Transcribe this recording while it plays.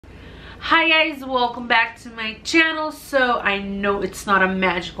Hi guys, welcome back to my channel. So I know it's not a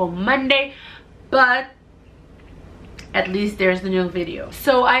magical Monday, but at least there's the new video.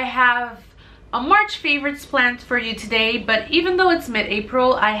 So I have a March favorites planned for you today, but even though it's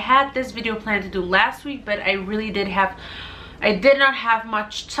mid-April, I had this video planned to do last week, but I did not have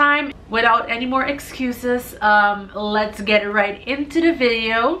much time. Without any more excuses, let's get right into the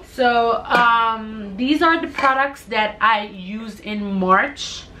video. So these are the products that I used in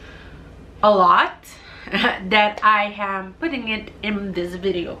March a lot that I am putting it in this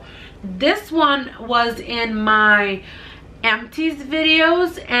video. This one was in my empties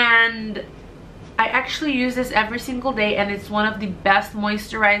videos, and I actually use this every single day, and it's one of the best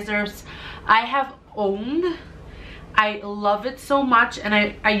moisturizers I have owned. I love it so much, and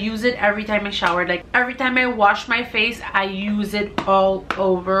I use it every time I shower. Like every time I wash my face, I use it all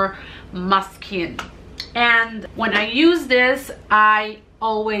over my skin. And when I use this, I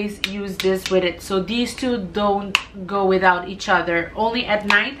always use this with it, so these two don't go without each other. Only at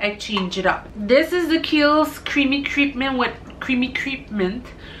night I change it up. This is the Kiehl's creamy treatment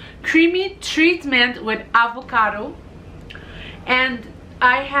with avocado, and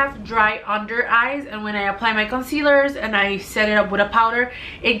I have dry under eyes, and when I apply my concealers and I set it up with a powder,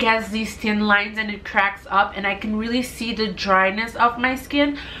 it gets these thin lines and it cracks up, and I can really see the dryness of my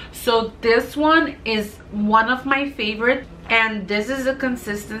skin. So this one is one of my favorites, and this is the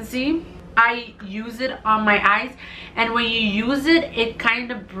consistency. I use it on my eyes, and when you use it, it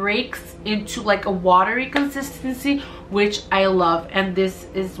kind of breaks into like a watery consistency, which I love, and this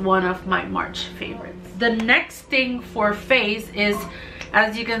is one of my March favorites. The next thing for face is,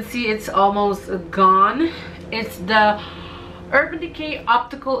 as you can see, it's almost gone. It's the Urban Decay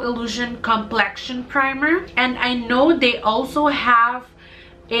Optical Illusion Complexion Primer, and I know they also have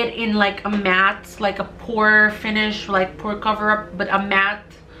it in like a matte, like a pore finish, like pore cover up, but a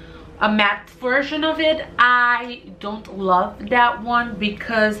matte version of it. I don't love that one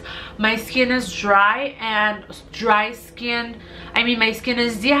because my skin is dry, and dry skin, I mean my skin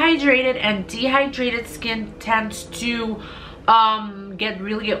is dehydrated, and dehydrated skin tends to get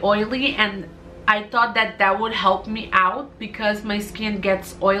really oily, and I thought that that would help me out because my skin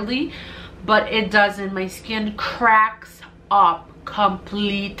gets oily, but it doesn't. My skin cracks up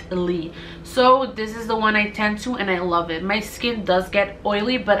completely. So this is the one I tend to, and I love it. My skin does get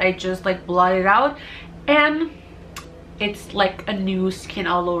oily, but I just like blot it out, and it's like a new skin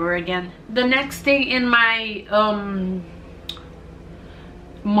all over again. The next thing in my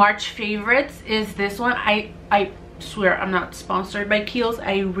March favorites is this one. I swear I'm not sponsored by Kiehl's.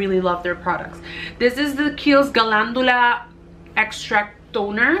 I really love their products. This is the Kiehl's Calendula Extract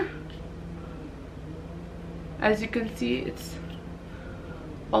Toner. As you can see, it's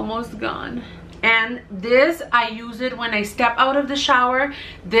almost gone, and this I use it when I step out of the shower.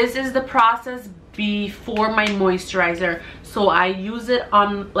 This is the process before my moisturizer, so I use it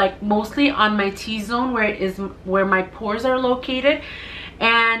on like mostly on my T-zone, where it is where my pores are located,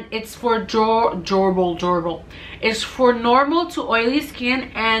 and it's for durable. It's for normal to oily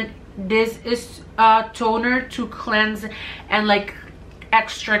skin, and this is a toner to cleanse and like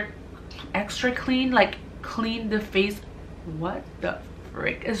extra clean, like clean the face. What the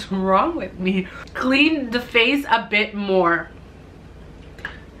frick is wrong with me? Clean the face a bit more.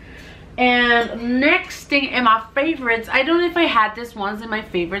 And next thing in my favorites, I don't know if I had this once in my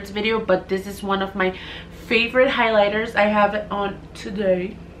favorites video, but this is one of my favorite highlighters. I have it on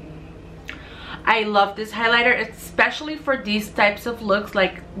today. I love this highlighter, especially for these types of looks,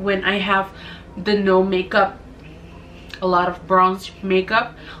 like when I have the no makeup, a lot of bronze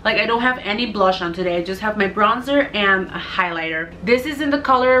makeup. Like I don't have any blush on today, I just have my bronzer and a highlighter. This is in the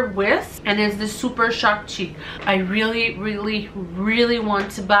color Wisp, and it's the Super Shock Cheek. I really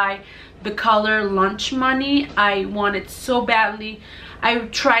want to buy the color Lunch Money. I want it so badly. I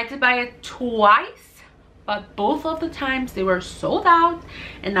tried to buy it twice, but both of the times they were sold out,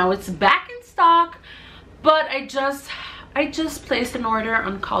 and now it's back in stock. But I just placed an order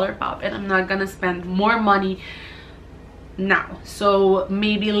on ColourPop, and I'm not gonna spend more money now. So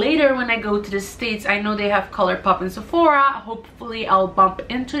maybe later when I go to the States, I know they have ColourPop and Sephora. Hopefully I'll bump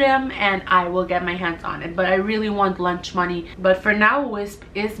into them and I will get my hands on it, but I really want Lunch Money. But for now, Wisp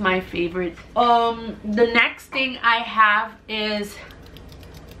is my favorite. The next thing I have is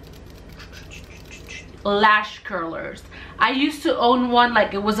lash curlers. I used to own one,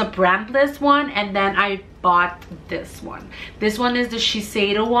 like it was a brandless one, and then I bought this one. This one is the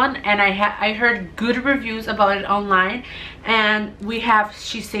Shiseido one, and I heard good reviews about it online, and we have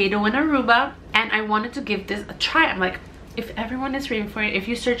Shiseido in Aruba, and I wanted to give this a try. I'm like, if everyone is raving for it, if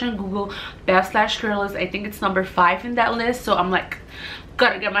you search on Google best lash curlers, I think it's number 5 in that list. So I'm like,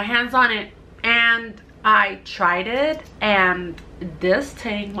 gotta get my hands on it. And I tried it, and this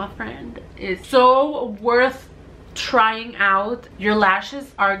thing, my friend, is so worth trying out. Your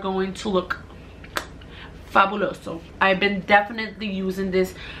lashes are going to look fabuloso. I've been definitely using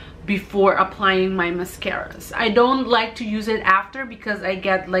this before applying my mascaras. I don't like to use it after because I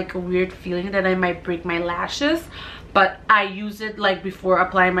get like a weird feeling that I might break my lashes, but I use it like before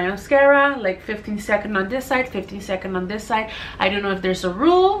applying my mascara, like 15 seconds on this side, 15 seconds on this side. I don't know if there's a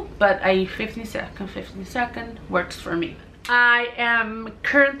rule, but 15 second works for me. I am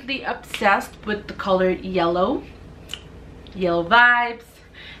currently obsessed with the color yellow. Yellow vibes,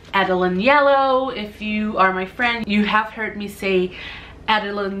 Adeline yellow. If you are my friend, you have heard me say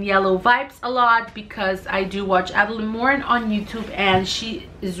Adeline yellow vibes a lot because I do watch Adeline more on YouTube, and she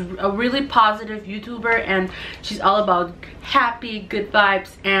is a really positive YouTuber, and she's all about happy, good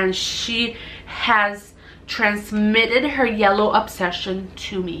vibes, and she has transmitted her yellow obsession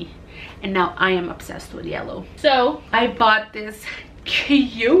to me, and now I am obsessed with yellow. So I bought this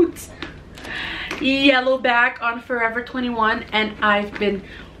cute yellow bag on Forever 21, and I've been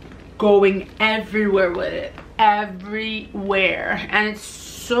going everywhere with it. Everywhere, and it's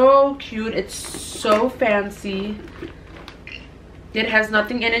so cute. It's so fancy. It has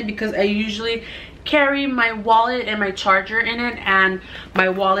nothing in it because I usually carry my wallet and my charger in it, and my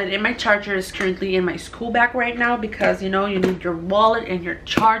wallet and my charger is currently in my school bag right now because, you know, you need your wallet and your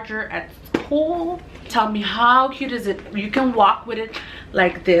charger at school. Tell me, how cute is it? You can walk with it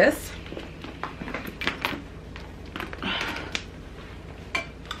like this,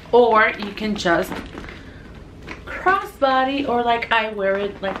 or you can just crossbody, or like I wear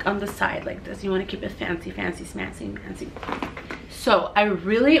it like on the side like this. You want to keep it fancy, fancy, smancy, fancy. So I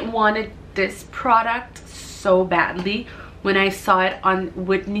really wanted this product so badly. When I saw it on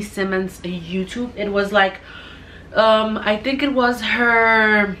Whitney Simmons YouTube, it was like I think it was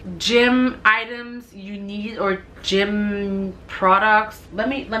her gym items you need, or gym products. Let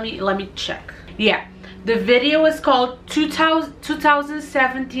me check. Yeah, the video is called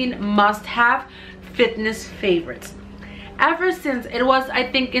 2017 must-have fitness favorites. Ever since, it was,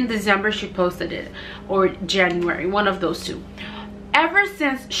 I think in December she posted it, or January, one of those two. Ever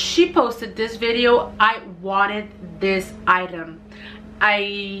since she posted this video, I wanted this item.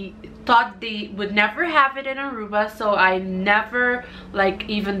 I thought they would never have it in Aruba, so I never like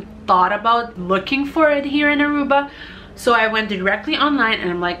even thought about looking for it here in Aruba. So I went directly online, and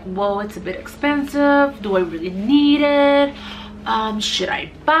I'm like, whoa, it's a bit expensive. Do I really need it? Should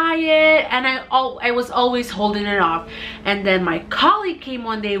I buy it? And I was always holding it off. And then my colleague came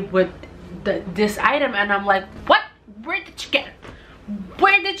one day with this item, and I'm like, what? Where did you get it?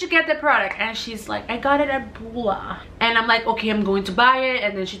 Where did you get the product? And she's like, I got it at Bula. And I'm like, okay, I'm going to buy it.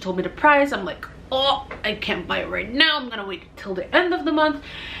 And then she told me the price. I'm like, oh, I can't buy it right now. I'm gonna wait till the end of the month.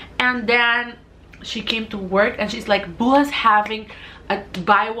 And then she came to work, and she's like, Bula's having a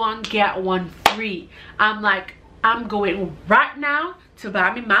buy one get one free. I'm like, I'm going right now to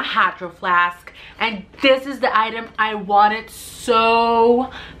buy me my hydro flask, and this is the item I wanted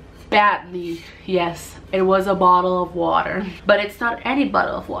so badly. Yes, it was a bottle of water, but it's not any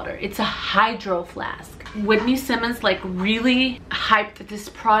bottle of water, it's a hydro flask. Whitney Simmons like really hyped this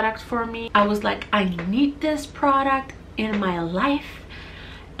product for me. I was like, I need this product in my life,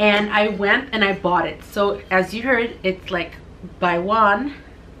 and I went and I bought it. So as you heard, it's like buy one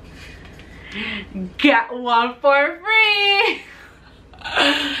get one for free.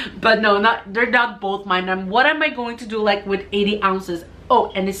 But no, they're not both mine. What am I going to do like with 80 ounces?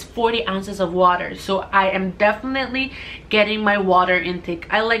 Oh, and it's 40 ounces of water, so I am definitely getting my water intake.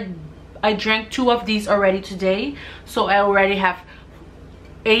 I drank 2 of these already today, so I already have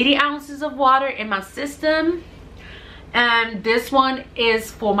 80 ounces of water in my system. And this one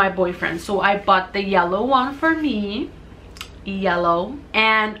is for my boyfriend, so I bought the yellow one for me, yellow,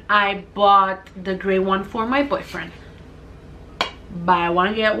 and I bought the gray one for my boyfriend. Buy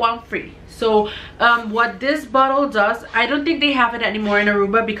one get one free. So what this bottle does, I don't think they have it anymore in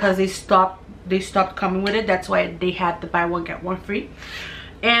Aruba because they stopped coming with it. That's why they had the buy one get one free.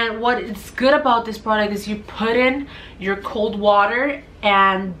 And what is good about this product is you put in your cold water,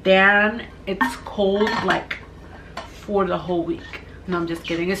 and then it's cold like for the whole week. No, I'm just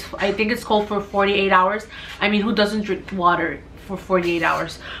kidding. I think it's cold for 48 hours. I mean, who doesn't drink water for 48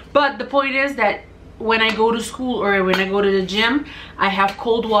 hours? But the point is that when I go to school or when I go to the gym, I have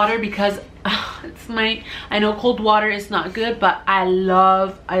cold water because I know cold water is not good, but I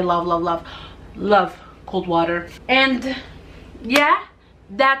love cold water. And yeah,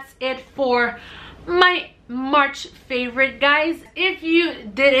 that's it for my March favorite, guys. If you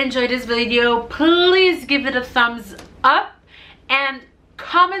did enjoy this video, please give it a thumbs up and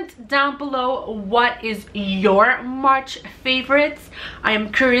comment down below what is your March favorites. I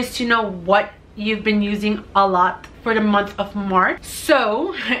am curious to know what you've been using a lot for the month of March.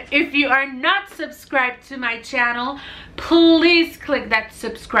 So if you are not subscribed to my channel, please click that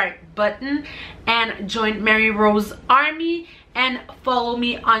subscribe button and join Mary Rose Army, and follow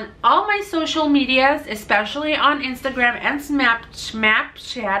me on all my social medias, especially on Instagram and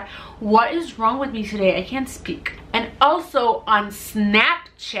Snapchat. What is wrong with me today? I can't speak. And also on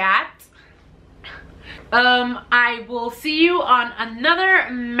Snapchat. I will see you on another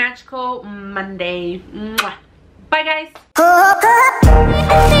magical Monday. Mwah. Bye guys.